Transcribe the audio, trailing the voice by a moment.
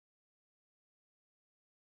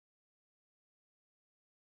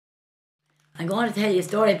I'm going to tell you a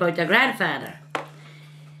story about your grandfather.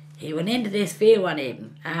 He went into this field one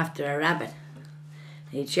evening after a rabbit.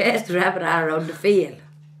 He chased the rabbit all around the field.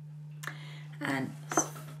 And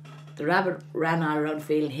the rabbit ran all around the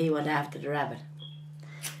field and he went after the rabbit.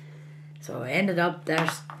 So he ended up there.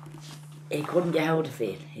 He couldn't get out of the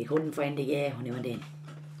field. He couldn't find the gate when he went in.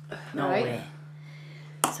 No way.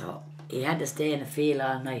 So he had to stay in the field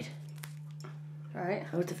all night. Right.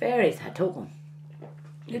 It was the fairies that took him.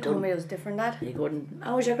 You told me it was different, Dad. He couldn't.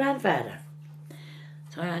 I was your grandfather.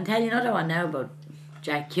 So I'm telling you another one now about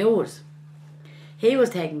Jack Hughes. He was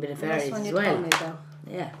taken by the fairies as well. Told me about.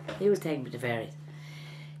 Yeah, he was taken by the fairies.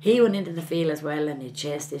 He went into the field as well and he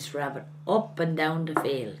chased this rabbit up and down the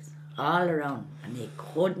fields, all around, and he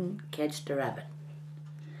couldn't catch the rabbit.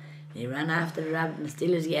 He ran after the rabbit, and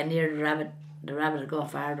still as he got near the rabbit would go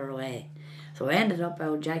farther away. So it ended up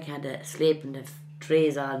how Jack had to sleep in the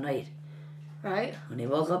trees all night. Right. When he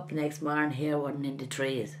woke up the next morning, he wasn't in the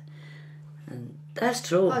trees. And that's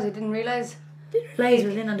true. Because he didn't realise? Didn't realise he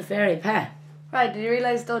was in on the fairy path. Right, did he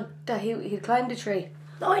realise though that he'd climbed the tree?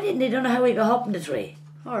 No, he didn't. He don't know how he got up in the tree.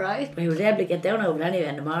 Alright. But he was able to get down over it anyway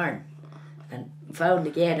in the morning and found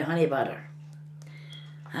the gate of honey butter.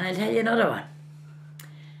 And I'll tell you another one.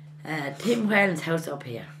 Tim Whelan's house up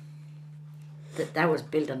here. That was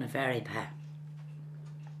built on the fairy path.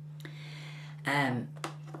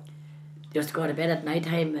 Just go to bed at night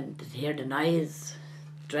time and hear the noise,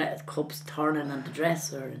 cups turning on the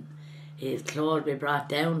dresser, and his clothes be brought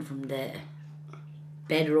down from the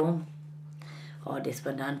bedroom. Oh, this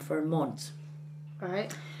went on for months.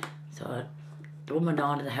 Right. So the woman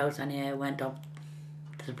down to the house anyway went up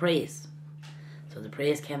to the priest. So the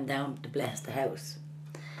priest came down to bless the house.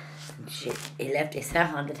 And he left his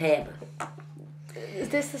sack on the table. Is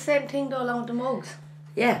this the same thing though along with the mugs?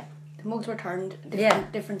 Yeah. The mugs were turned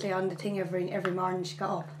differently on the thing every morning she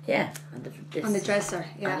got up. Yeah. On the dresser,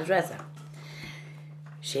 yeah. On the dresser.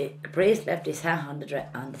 The priest left his hat on the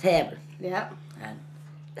table. Yeah. And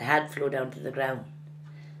the hat flew down to the ground.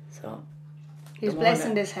 So he was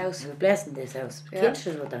blessing this house. He was blessing this house. Yeah.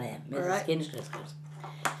 Kinchler's was the name. Mrs. Kinchler's house.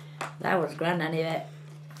 That was grand anyway.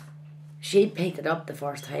 She picked it up the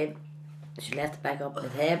first time. She left it back up on the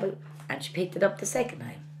table. And she picked it up the second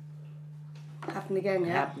time. Happened again,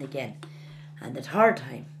 yeah. Happened again. And the third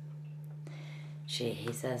time,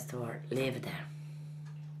 he says to her, leave it there.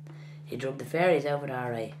 He drove the fairies over to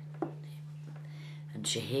R.I. And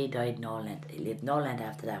he died in Noland. He lived Noland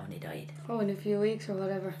after that when he died. Oh, in a few weeks or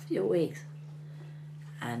whatever. A few weeks.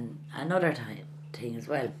 And another thing as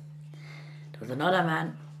well. There was another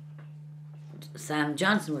man, Sam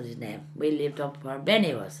Johnson was his name. We lived up where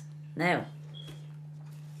Benny was now.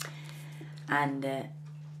 And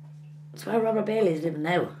that's where Robert Bailey's living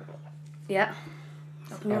now. Yeah.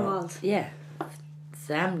 Up near Malls. Yeah.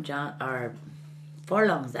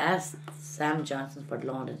 Furlongs asked Sam Johnson for the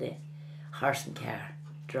loan of the horse and car,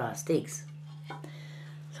 draw sticks.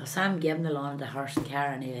 So Sam gave him the loan of the horse and car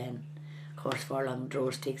anyway, and of course Furlong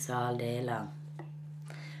drew sticks all day long.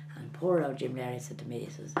 And poor old Jim Larry said to me, he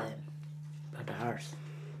says, about the horse.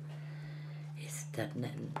 He said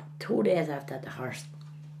that 2 days after that the horse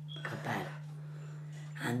got bad.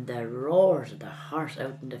 And the roars of the horse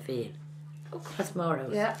out in the field. That's more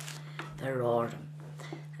house. Yeah. They roared him.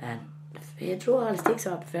 And he threw all the sticks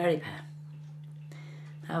off the fairy path.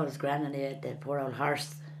 That was grand, and the poor old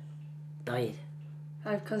horse died.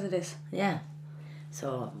 Because of this? Yeah.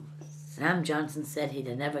 So Sam Johnson said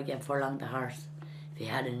he'd never give Furlong the horse if he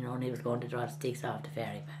hadn't known he was going to draw the sticks off the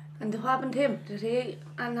fairy path. And what happened to him? Did he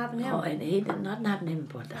and happen to him? Oh, and he did nothing happen to him,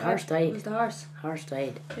 but the horse died. It was the horse? Horse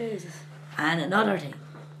died. Jesus. And another thing,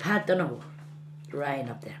 Pat Donoghue, Ryan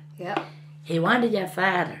up there. Yeah. He wanted your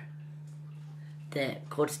father to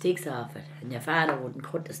cut sticks off it, and your father wouldn't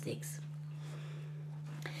cut the sticks.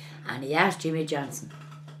 And he asked Jimmy Johnson.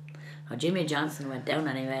 So Jimmy Johnson went down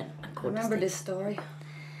and he went and cut the sticks. I remember this story.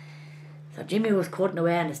 So Jimmy was cutting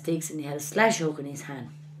away on the sticks and he had a slash hook in his hand.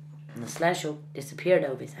 And the slash hook disappeared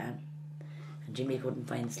out of his hand. And Jimmy couldn't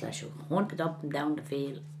find the slash hook. Hunted up and down the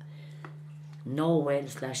field. No way the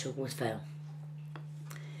slash hook was found.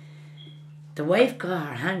 The wife got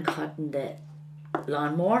her hand caught in the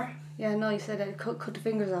lawnmower. Yeah, no, you said that cut the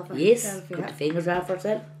fingers off her. Yes, cut the fingers off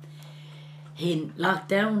herself. He locked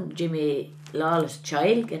down Jimmy Lawless'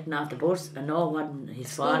 child getting off the bus, and no, it wasn't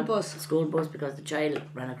his fault. School bus, because the child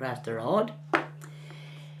ran across the road.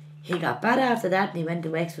 He got bad after that and he went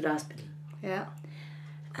to Wexford Hospital. Yeah.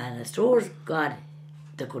 And as true as God,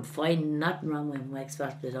 they could find nothing wrong with him. Wexford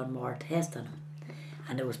Hospital done more tests on him.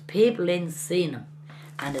 And there was people in seeing him.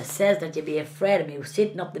 And it says that you'd be afraid of him. He was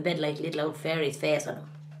sitting up the bed like little old fairy's face on him.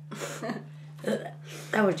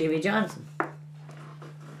 That was Jimmy Johnson.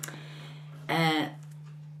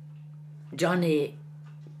 Johnny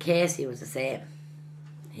Casey was the same.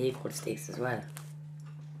 He cut sticks as well.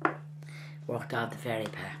 Worked out the ferry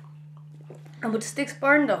path. And would the sticks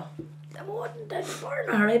burn though? They wouldn't, they'd burn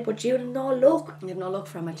alright, but you had no luck. You have no luck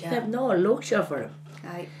from it, You had no luck, sure, for him.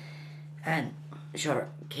 Aye. And sure,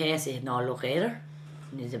 Casey had no luck either.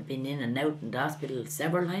 He's been in and out in the hospital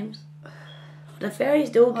several times. The fairies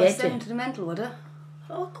do get send you. to the mental, would it?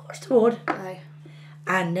 Oh, of course they would. Aye.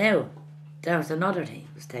 And now, there was another thing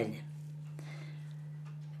I was telling you.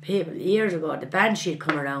 People, years ago, the banshee would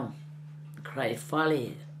come around, cry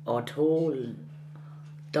Folly, O'Toole,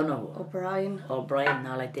 Dunno, O'Brien, and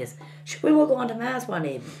all like this. So we were going to mass one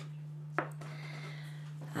evening.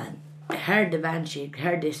 And I heard the banshee,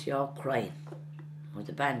 heard this yoke crying. It was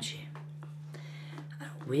the banshee. And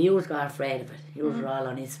we always got afraid of it. He was all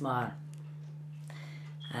only small.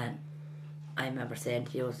 And I remember saying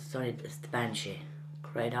to you, son, it's the banshee.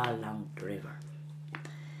 Cried all along the river.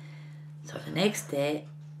 So the next day,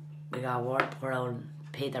 we got word poor old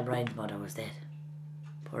Peter Bryant's mother was dead.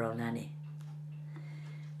 Poor old Nanny.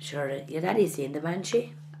 Sure, your daddy seen the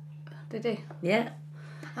banshee? did he? Yeah.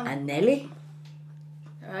 And Nelly.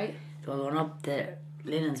 Right. So we went up the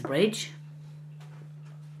Linens Bridge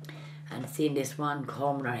and seen this one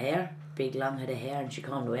combing her hair, big long head of hair, and she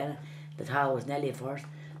combed away. The thought was Nelly first.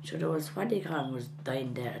 So there was, what do you call him, was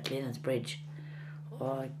dying there at Linens Bridge.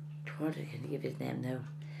 Oh, what can I give his name now?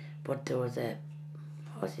 But there was a,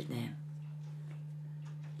 what's his name?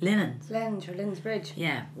 Linens. Linens Bridge.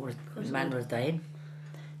 Yeah, the man was dying.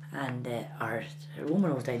 And or a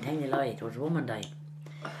woman was dying, tell you a lie, there was a woman dying.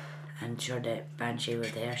 And sure, the banshee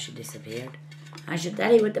was there, she disappeared. And she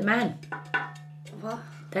daddy with the man. What?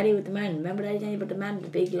 Daddy with the man. Remember daddy with the man with the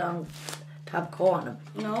big long top coat on him?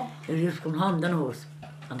 No. He used to come home, Dunhouse,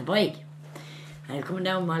 on the bike. And he was coming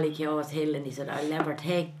down Molly Keogh's hill and he said, I'll never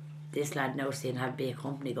take this lad now, see, and have big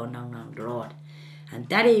company going down the road. And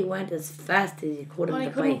daddy went as fast as he could on the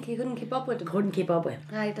bike. He couldn't keep up with him. Couldn't keep up with him.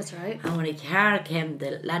 Aye, that's right. And when a car came,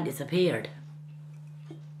 the lad disappeared.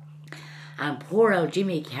 And poor old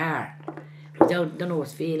Jimmy Carr was out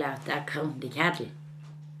Dunno's field after that counting the cattle.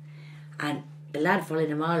 And the lad followed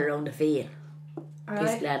him all around the field. Right.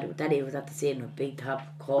 This lad, daddy was at the scene with big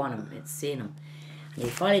top corn him, it's seen him. And he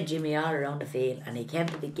followed Jimmy all around the field and he came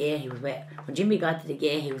to the gate, he was waiting. When Jimmy got to the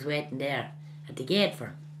gate, he was waiting there at the gate for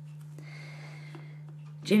him.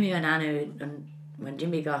 Jimmy went on and when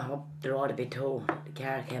Jimmy got up the road a bit too, the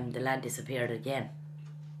car came, the lad disappeared again.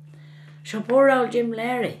 So poor old Jim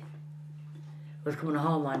Larry was coming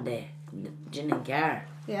home one day, Jim and car.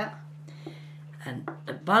 Yeah. And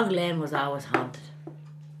the bog lane was always haunted.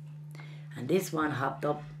 And this one hopped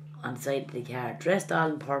up on the side of the car, dressed all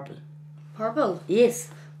in purple. Purple? Yes.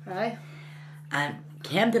 Right. And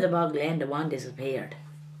came to the bog lane, the one disappeared.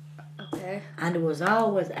 Okay. And there was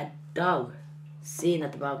always a dog seen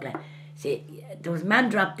at the bog lane. See, there was a man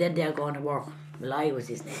dropped dead there going to work. Malloy was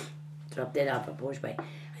his name. Dropped dead off a push bike.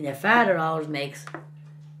 And your father always makes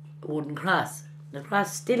a wooden cross. The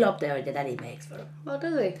cross is still up there that daddy makes for him. Oh,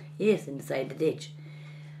 does he? Yes, inside the ditch.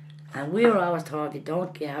 And we were always told, if you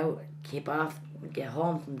don't get out, keep off, get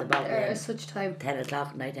home from the bog lane. At such time. 10 o'clock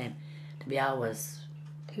at night time. To be always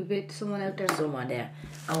To be someone out there. someone there.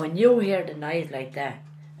 And when you hear the noise like that,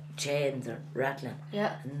 chains are rattling,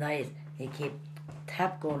 Yeah. and noise, you keep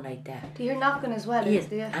tap going like that. Do you hear knocking as well? Yes,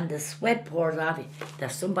 Do you? and the sweat pours off you.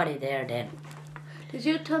 There's somebody there then. Did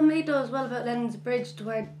you tell me though as well about Lennon's Bridge to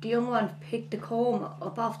where the young one picked the comb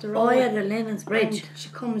up off the road? Oh yeah, the Linens Bridge. And she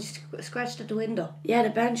comes scratched at the window. Yeah, the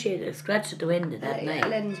banshee had scratched at the window that Yeah, night.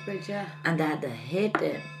 Lennon's Bridge, yeah. And they had to hit the,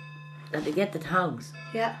 they had to get the tongs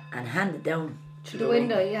Yeah. and hand it down Through the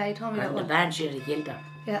window, yeah, he told me that and the one. banshee had killed her.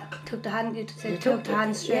 Yeah, took the hand, you said You took the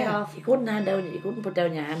hand straight yeah, off. You couldn't you couldn't put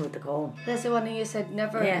down your hand with the comb. That's the one thing you said,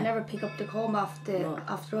 never Yeah. never pick up the comb off the No.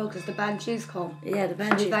 road because the banshees come. Yeah, the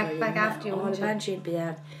banshee. back after you, Oh, won't the you? banshee would be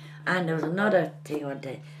out. And there was another thing I want to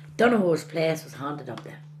tell you. Dunno's place was haunted up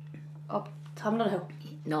there. Up Tom Dunhill.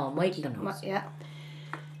 No, Michael Dunno's. Yeah.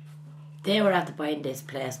 They were after buying this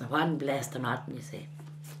place and it wasn't blessed or nothing, you see.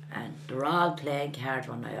 And they were all playing cards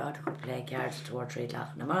one night. I took playing cards at 2 or 3 o'clock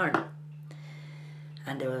in the morning.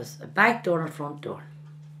 And there was a back door and a front door.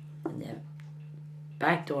 And the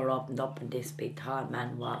back door opened up and this big tall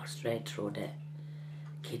man walked straight through the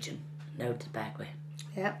kitchen and out the back way.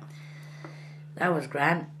 Yeah. That was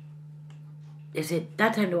grand. You see,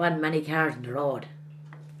 that time there wasn't many cars on the road.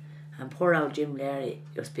 And poor old Jim Larry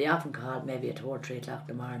used to be often called maybe at 2 or 3 o'clock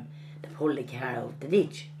in the morning to pull the car out of the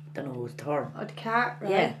ditch. Don't know whose turn. Oh, the car,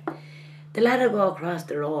 right? Yeah. The lad would go across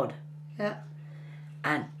the road Yeah.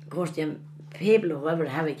 and of course them people, whoever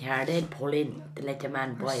have a car, they'd pull in to let your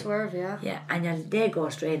man Or buy. swerve, yeah. Yeah, and they go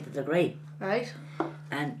straight into the grave. Right.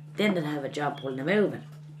 And then they'd have a job pulling them over.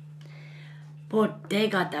 But they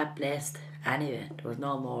got that blessed anyway. There was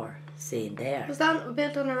no more seeing there. Was that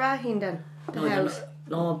built on a raheen then? The house?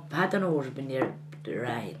 No, Patton would be near the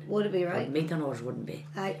Ryan. Would it be, right? But Meatonhurst wouldn't be.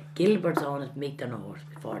 Aye. Gilbert's owned it Meatonhurst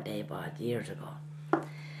before they bought years ago.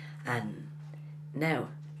 And now,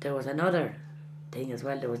 there was another thing as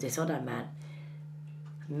well. There was this other man,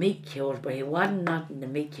 Mick Hughes, but he wasn't not in the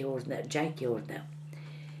Mick Hughes now, Jack Hughes now.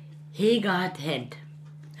 He got a tent,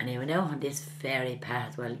 and he went out on this fairy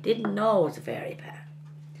path. Well, didn't know it was a fairy path.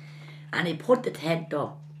 And he put the tent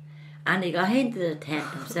up, and he got into the tent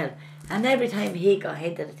himself. And every time he got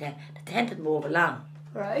into the tent would move along.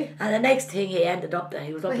 Right. And the next thing he ended up there,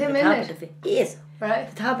 he was up With at him the in top it? of the field. Yes, Right.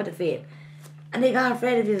 the top of the field. And he got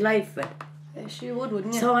afraid of his life. But Yes, you would,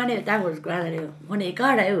 wouldn't you? so anyway, that was grand. Anyway. When he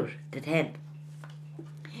got out the tent,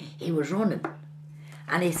 he was running.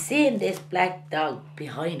 And he seen this black dog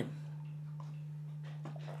behind him.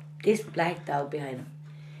 This black dog behind him.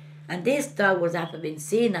 And this dog was after been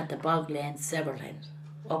seen at the bog lane several times.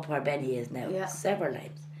 Up where Benny is now. Yeah. Several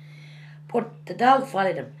times. But the dog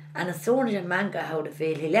followed him. And as soon as your man got out of the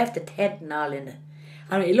field, he left the tent and all in it.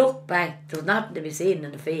 And when he looked back, there was nothing to be seen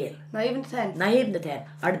in the field. Not even 10. Not even the tent.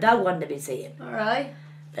 Or the dog wasn't to be seen. Alright.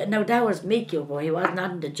 Now that was Mick Hughes, but he was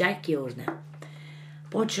not in the Jack Hughes now.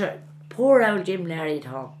 But sure, poor old Jim Larry at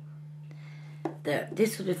home.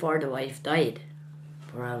 This was before the wife died.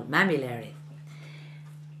 Poor old Mammy Larry.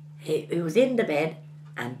 He was in the bed,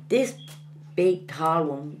 and this big tall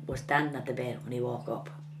one was standing at the bed when he woke up.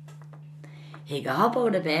 He got up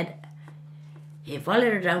out of bed, he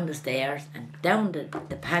followed her down the stairs, and down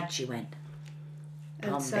the patch she went.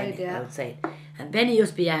 Outside, Benny, yeah. outside. And Benny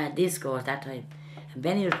used to be at a disco at that time. And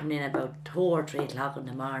Benny was coming in about 2 or 3 o'clock in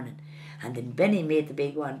the morning. And then Benny made the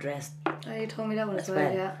big one dressed Oh, you told me that one as as well,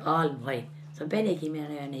 well, yeah. all in white. So Benny came in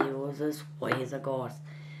and he was as white as a ghost.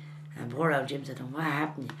 And poor old Jim said to him, what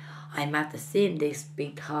happened? I'm after seeing this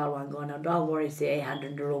big tall one going on. Don't worry, see, I had her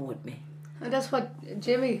in the room with me. And that's what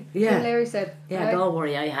Jim Yeah. Larry said. Yeah, right? don't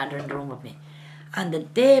worry, I had her in the room with me. And the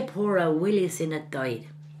day poor old Willis in it died,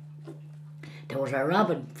 there was a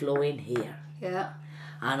robin flew in here. Yeah.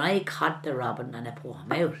 And I caught the robin and I put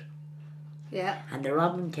him out. Yeah. And the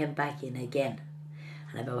robin came back in again.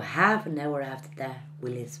 And about half an hour after that,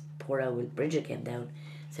 poor old Bridget came down,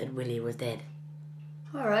 said Willie was dead.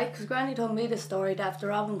 Alright, because Granny told me the story that if the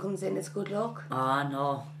robin comes in, it's good luck.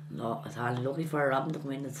 Oh, no, it's unlucky for a robin to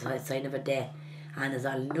come in the sign of a day. And it's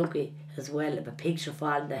unlucky as well if a pig should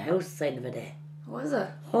fall in the house sign of a day. Was it?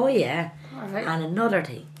 Oh yeah. Alright. And another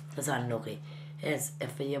thing that's unlucky is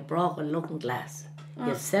if you broke a looking glass. You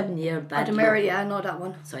have 7 year Or bad the luck. mirror, yeah, I know that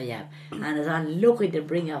one. So yeah. And it's unlucky to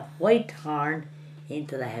bring a white horn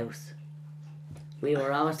into the house. We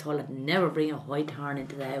were always told to never bring a white horn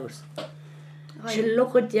into the house. Should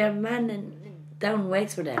look at your man down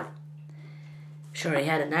Wexford there. Sure, he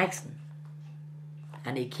had an accident.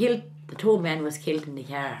 And he killed, the 2 men was killed in the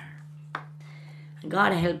car. And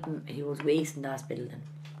God help him, he was weeks in the hospital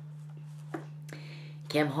then.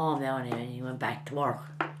 Came home now and he went back to work.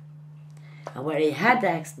 And where he had the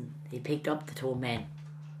accident, he picked up the 2 men.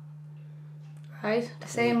 Right? The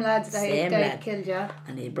same lads that Same they lad. killed, yeah.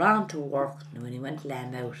 And he brought him to work, and when he went to let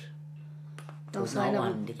him out, there No was no sign of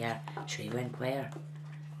one him. in the car. Sure, he went where?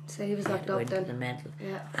 So he was He locked up went to the then. mental.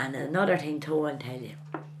 Yeah. And another thing too, I'll tell you.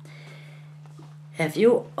 If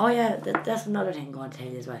you, oh yeah, that's another thing I'm going to tell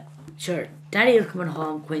you as well. Sure, Daddy was coming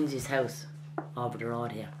home Quincy's house over the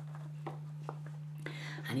road here.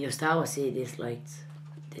 And you used to always see these lights,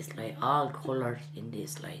 all colours in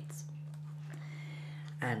these lights.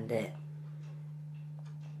 And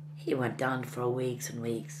he went down for weeks and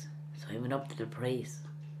weeks. So he went up to the priest.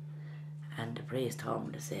 And the priest told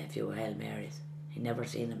him to say a few Hail Marys. He never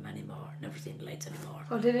seen them anymore, never seen the lights anymore.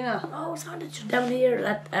 Oh, did he not? Oh, it's haunted down here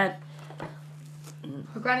at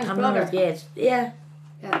Her granny's Tom brother. Miller's Gates. Yeah.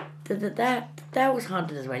 Yeah. That was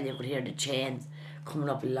haunted as well. You could hear the chains coming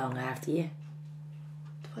up along after you.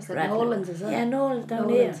 Was it Rattling. Nolan's, is it? Yeah, Nolan's down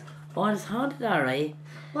Nolan's. here. Oh, it's haunted alright.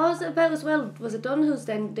 What was it about as well? Was it Dunhu's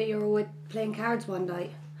then that you were with playing cards one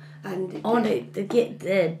night? And Oh, the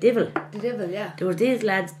devil. the devil, yeah. There was these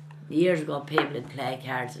lads years ago, people would play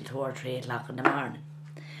cards till 2 or 3 o'clock in the morning.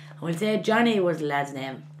 And we'll say Johnny was the lad's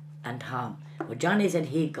name and Tom. But Johnny said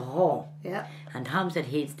he'd go home. Yeah. And Tom said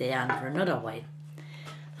he'd stay on for another while.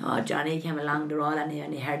 Oh, Johnny came along the road and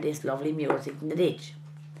he heard this lovely music in the ditch.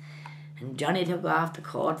 And Johnny took off the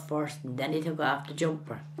coat first and then he took off the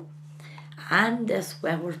jumper. And the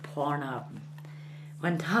sweat was pouring off him.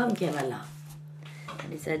 When Tom came along,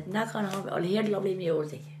 And he said, knock on home, I'll hear the lovely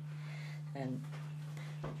music. And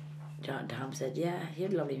Tom said, yeah, hear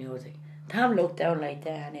the lovely music. Tom looked down like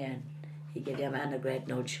that and he gave the man a great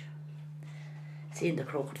nudge. Seeing the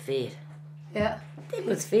crooked feet. Yeah.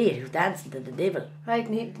 Devil's feet, he was dancing to the devil. Right,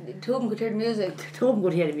 and two of them could hear the music. Two of them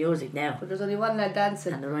could hear the music now. But there's only one lad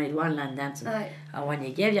dancing. And there's only one lad dancing. Aye. And when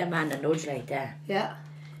you give your man a nudge like that, Yeah.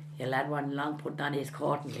 your lad wasn't long putting on his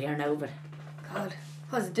coat and clearing over it. God.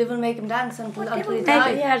 Was the devil make him dance until he Devil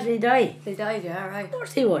died? Yeah, he died. He died, yeah, right. Of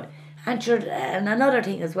course he would. And sure, and another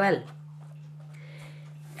thing as well.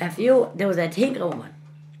 There was a tinker woman,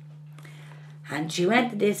 and she went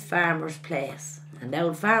to this farmer's place, and the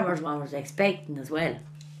old farmer's one was expecting as well.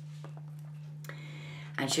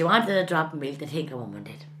 And she wanted a drop of milk, the tinker woman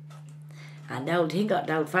did. And the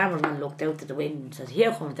old farmer's one looked out to the window and said,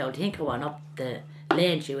 here comes the old tinker one up the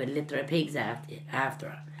lane. She would litter of pigs after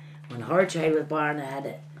her. When her child was born,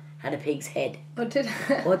 it had a pig's head. But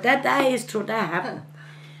that is true, that happened.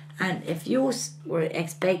 And if you were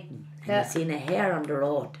expecting and you seen a hair on the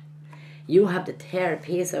road, you have to tear a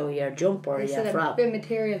piece out of your jumper or your frock. A bit of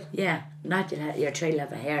material. Yeah, not your child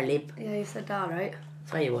have a hair lip. Yeah, you said that, right?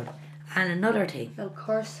 So you would. And another thing. Of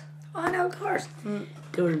course. Oh, no, of course.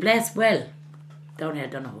 There was a blessed well down here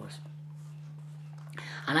at Donahue's.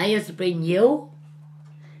 And I used to bring you,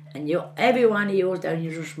 and every one of you was down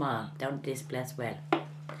here small, down to this blessed well.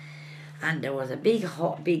 And there was a big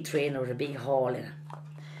tree and there was a big hole in it.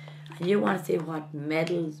 And you want to see what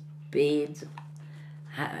medals, beads,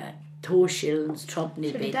 2 shillings,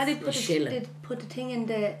 threepenny bits, Daddy a shilling. put the thing in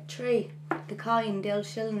the tree, the coin, the old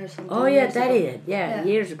shilling or something. Oh yeah, Daddy did, yeah,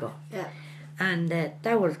 years ago. Yeah. And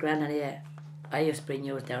that was grand, and yeah, I used to bring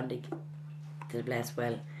you down to the blessed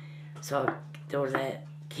well. So there was a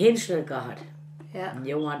kinshler God. Yeah. And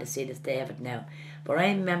you want to see the stay of it now. But I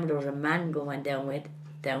remember there was a man going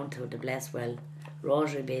down to the blessed well,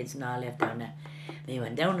 rosary beads and all left down there. And he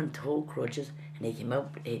went down on 2 crutches and he came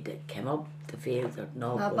up the fields with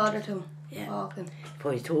no crutches. Not bothered him Yeah. walking.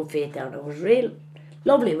 Put his 2 feet down. It was real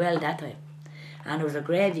lovely well that time. And there was a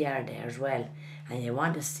graveyard there as well. And you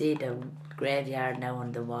want to see the graveyard now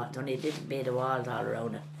on the wall. It's only a little bit of walls all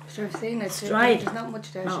around it. Sure, I've seen it. Stride. There's not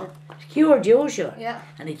much there, No. sure. It cured you, sure. Yeah.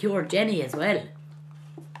 And it cured Jenny as well.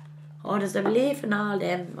 Oh, there's a belief in all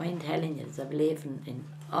them, I'm telling you, there's a belief in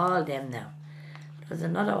all them now. There's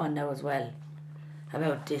another one now as well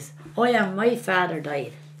about this. Oh yeah, my father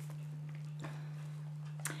died.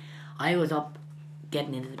 I was up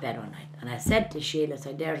getting into the bed one night and I said to Sheila,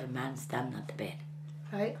 there's a man standing at the bed.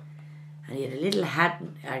 Right. And he had a little hat,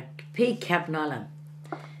 a pig cap and all him.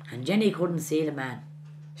 And Jenny couldn't see the man.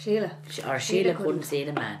 Sheila couldn't see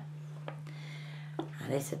the man.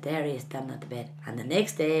 And I said, there he is standing at the bed. And the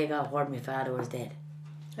next day I got word my father was dead.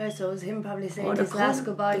 Right, so it was him probably saying they his last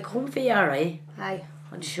goodbye. They come for you, alright. Aye.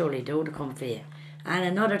 And surely do to come for you. And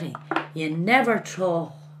another thing, you never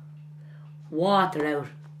throw water out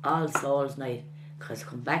All Souls Night, because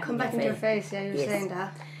come back into your face, yeah, you were saying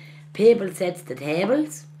that. People sets the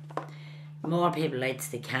tables, more people lights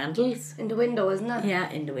the candles. In the window, isn't it? Yeah,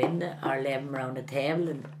 in the window, or lay them around the table.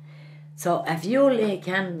 And so if you lay a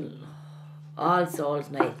candle All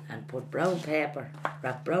Souls Night and put wrap brown paper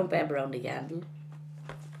around the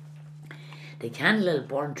candle will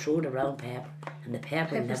burn through the brown paper and the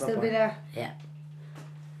paper will never still burn. Be there. Yeah.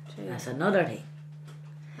 Jeez. That's another thing.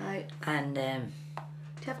 Aye. And do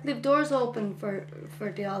you have to leave doors open for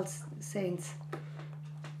the All Saints?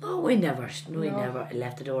 no, we never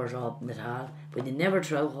left the doors open at all. But they never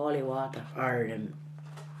throw holy water or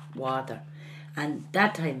water. And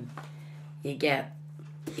that time you get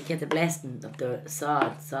the blessing of the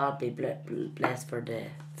salt. Salt be blessed for the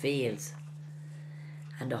fields.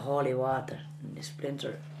 And the holy water. And they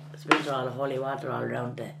splinter all the holy water all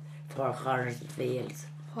around the 4 corners of the fields.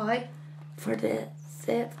 Why? For the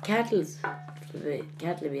safe cattle. For the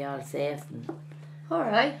cattle to be all safe. And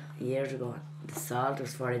Alright. years ago, the salt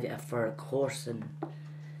was for a course and.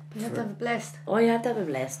 You have to have it blessed. Oh, you have to have it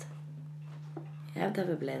blessed. You have to have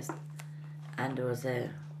it blessed. And there was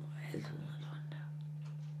a.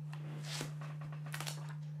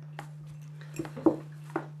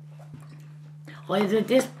 Oh,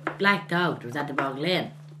 this black dog was at the Bog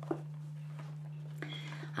Lane.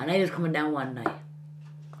 And I was coming down one night.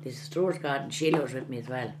 This is Stuart's garden, Sheila was with me as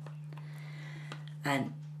well.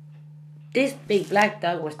 And this big black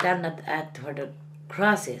dog was standing at where the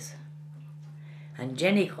cross is. And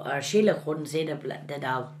Sheila couldn't see the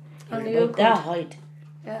dog. He was about that height.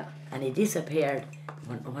 Yeah. And he disappeared.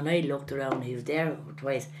 When I looked around, he was there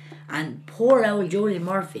twice. And poor old Julie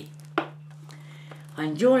Murphy.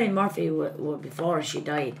 And Julie Murphy, before she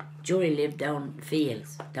died, Julie lived down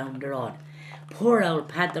fields, down the road. Poor old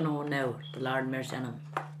Pat don't know now, the Lord mercy on him.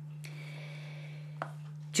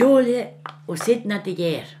 Julia was sitting at the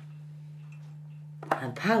gate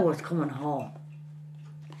and Pat was coming home.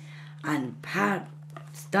 And Pat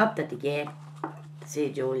stopped at the gate to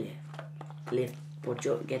see Julia,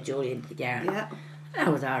 to get Julia into the car. Yeah.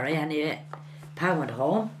 That was alright anyway. Pat went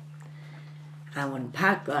home, and when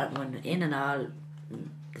Pat went in and all,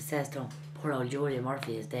 they says to him, poor old Julia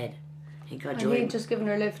Murphy is dead. He got And Julia. he'd just given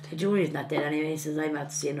her a lift. Julia's not dead anyway. He says, I'm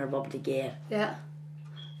after seeing her up at the gate. Yeah.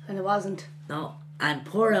 And it wasn't. No. And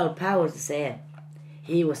poor old Pat was the same.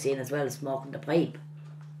 He was seen as well smoking the pipe.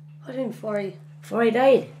 What in for he? Before he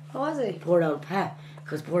died. Oh, was he? Poor old Pat.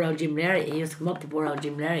 Because poor old Jim Larry, he used to come up to poor old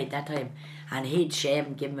Jim Larry at that time, and he'd shave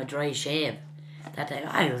and give him a dry shave. That time,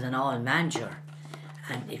 I was an old man, sure.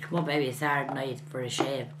 And he'd come up every Saturday night for a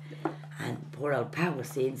shave. And poor old Pat was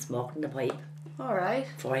seen smoking the pipe. Alright.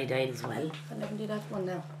 Before he died as well. I never do that one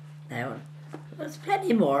now. Now, there's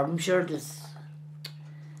plenty more. I'm sure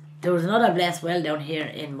there was another blessed well down here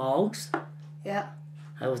in Moggs. Yeah.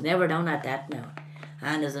 I was never down at that now.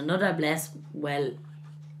 And there's another blessed well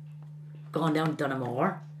going down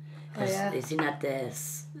Dunamore. Oh, yeah. You seen that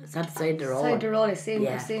it's at the side of the road. Side the road, I've seen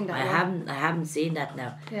that. I haven't seen that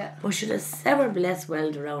now. Yeah. But there's several blessed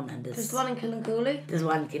wells around, and There's the one in Killencooley. There's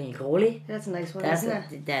one in Killencooley. That's a nice one,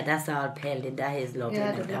 isn't it? That's all paled in. That is lovely.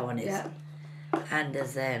 Yeah, that one is. Yeah. And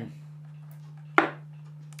there's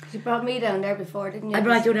You brought me down there before, didn't you? I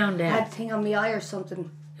brought you down I there. had a thing on my eye or something.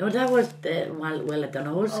 No, that was the well at the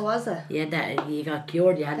nose. Oh, was it? Yeah, that you got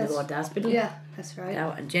cured. You had to go to the hospital. Yeah, that's right.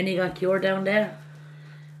 And Jenny got cured down there.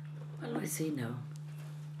 What do I see now?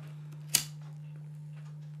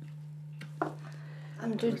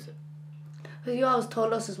 And you always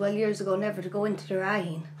told us as well years ago never to go into the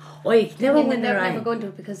rain. Oh, you never went in the Never rain. go into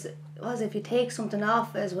it because if you take something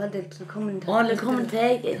off as well, they'll come and They'll come and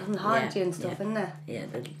take it. They'll come and haunt you and stuff, isn't they? Yeah,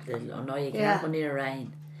 oh no, you can't go near the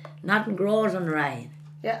rain. Nothing grows on the rain.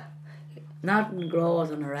 Yeah. Nothing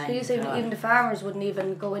grows on the rain. So you say even the farmers wouldn't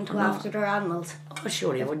even go into after their animals. Oh,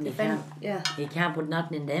 sure, you wouldn't. You can't. Yeah. You can't put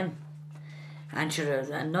nothing in them. And sure, there's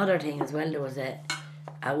another thing as well. There was a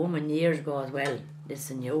woman years ago as well. This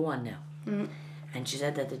is a new one now. Mm. And she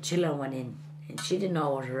said that the children went in, and she didn't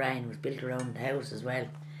know what the rain was built around the house as well.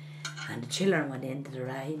 And the children went into the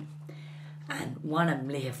rain, and one of them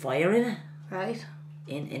lit a fire in it. Right.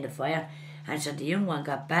 In the fire. And so the young one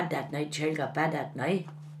got bad that night, child got bad that night,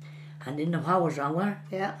 and didn't know what was wrong with her.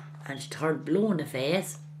 Yeah. And she turned blue in the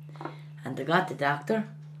face, and they got the doctor,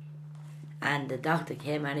 and the doctor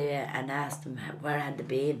came anyway and asked them where had they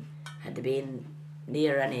been. Had they been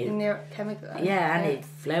near any... Near chemical... any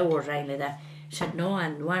flowers or anything like that. She said no,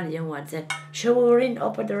 and one of the young ones said, sure, we were in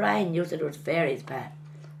up at the Rhine, you said it was fairies, Pat.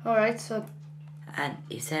 Alright, so... And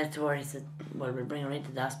he said to her, he said, well, we'll bring her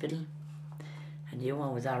into the hospital. And the young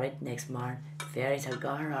one was alright the next morning. The fairies had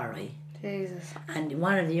got her alright. Jesus. And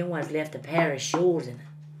one of the young ones left a pair of shoes in it.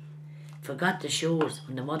 Forgot the shoes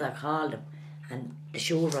when the mother called them, and the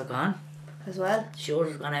shoes were gone. As well? The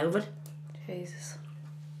shoes were gone out of it. Jesus.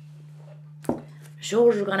 The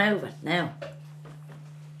shoes were gone out of it now.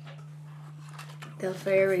 The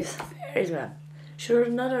fairies. Fairies, man. Sure,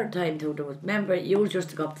 another time too, there was, remember, you used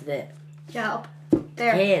to go up to the Yeah, up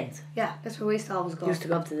there. Cairns. Yeah, that's where we used to always go. Used to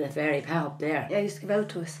go up to the fairy path up there. Yeah, used to give out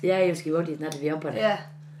to us. Yeah, you used to go out, you not to be up on it. Yeah.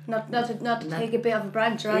 Not to take a bit of a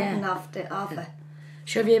branch or anything off it.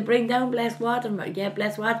 Sure, if you bring down blessed water, get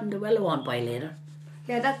blessed water, the well won't by later.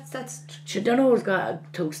 Yeah, that's She don't know who's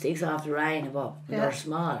got two sticks off the rain above. Yeah. They're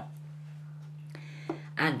small.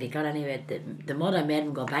 And because anyway, the mother made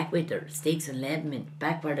them go back with their sticks and laid them in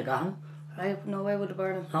back where they got them. right. No way would have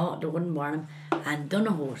burned them. No, they wouldn't burn them. And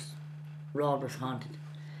Dunahorse road was haunted.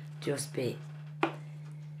 Just be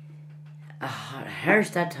a hearse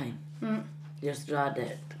that time. Mm. Just draw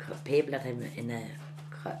the people that time in the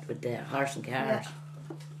with the horse and cars.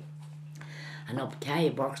 Yeah. And up Kay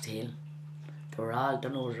Burks Hill, they were all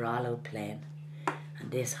Dunahorse were all out playing.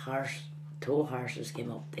 And this horse, two horses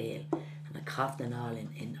came up the hill, and a coffin and all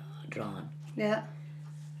in drawn. Yeah.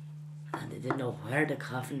 And they didn't know where the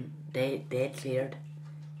coffin they cleared.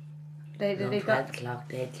 They 12 got o'clock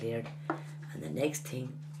they cleared. And the next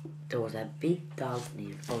thing, there was a big dog, and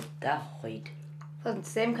he was about that height. wasn't the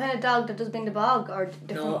same kind of dog that does in the bog or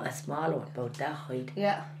different. No, a small one, about that height.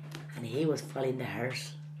 Yeah. And he was following the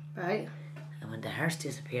hearse. Right. And when the hearse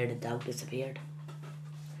disappeared, the dog disappeared.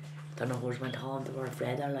 Don't know who went home, they were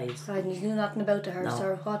afraid of their lives. Right, and you knew nothing about the hearse No.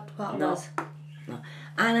 or what it No. was. No.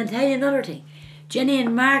 And I'll tell you another thing. Jenny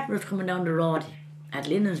and Martin was coming down the road at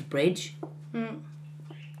Lennon's Bridge. Mm.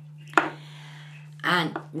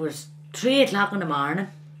 And it was 3 o'clock in the morning.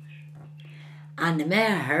 And the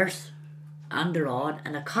mare hearse on the road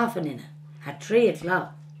and a coffin in it at 3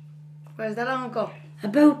 o'clock. Where's that long ago?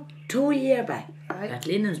 About 2 years back. Right. At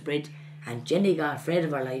Lennon's Bridge, and Jenny got afraid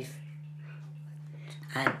of her life.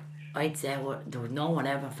 And I'd say there was no one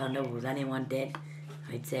ever found out was anyone dead.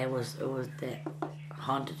 I'd say it was the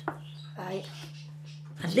haunted. Aye.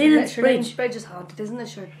 At Lennon's Bridge. Lennon's Bridge is haunted, isn't it,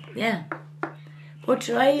 sure? Yeah. But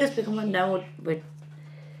sure, I used to be coming down with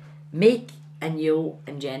Mick and you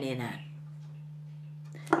and Jenny and Anne.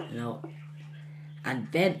 You know.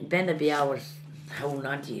 And Ben would be hours holding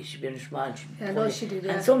on to you. She'd be in a small. Yeah, I know she did,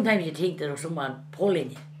 yeah. And sometimes you think there was someone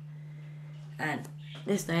pulling you. And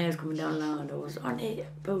this night I was coming down along and it was only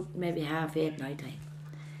about maybe 8:30 night time.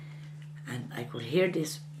 And I could hear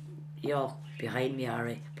this yoke behind me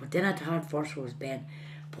alright. But then I thought first it was Ben.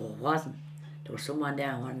 But it wasn't. There was someone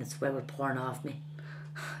there and the sweat was pouring off me.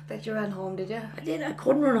 Bet you ran home, did you? I did. I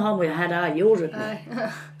couldn't run home. I had all yours with me.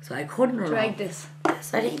 Aye. So I couldn't run Drag home. this.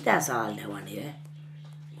 Yes, I think that's all now anyway.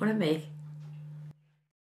 What do you make?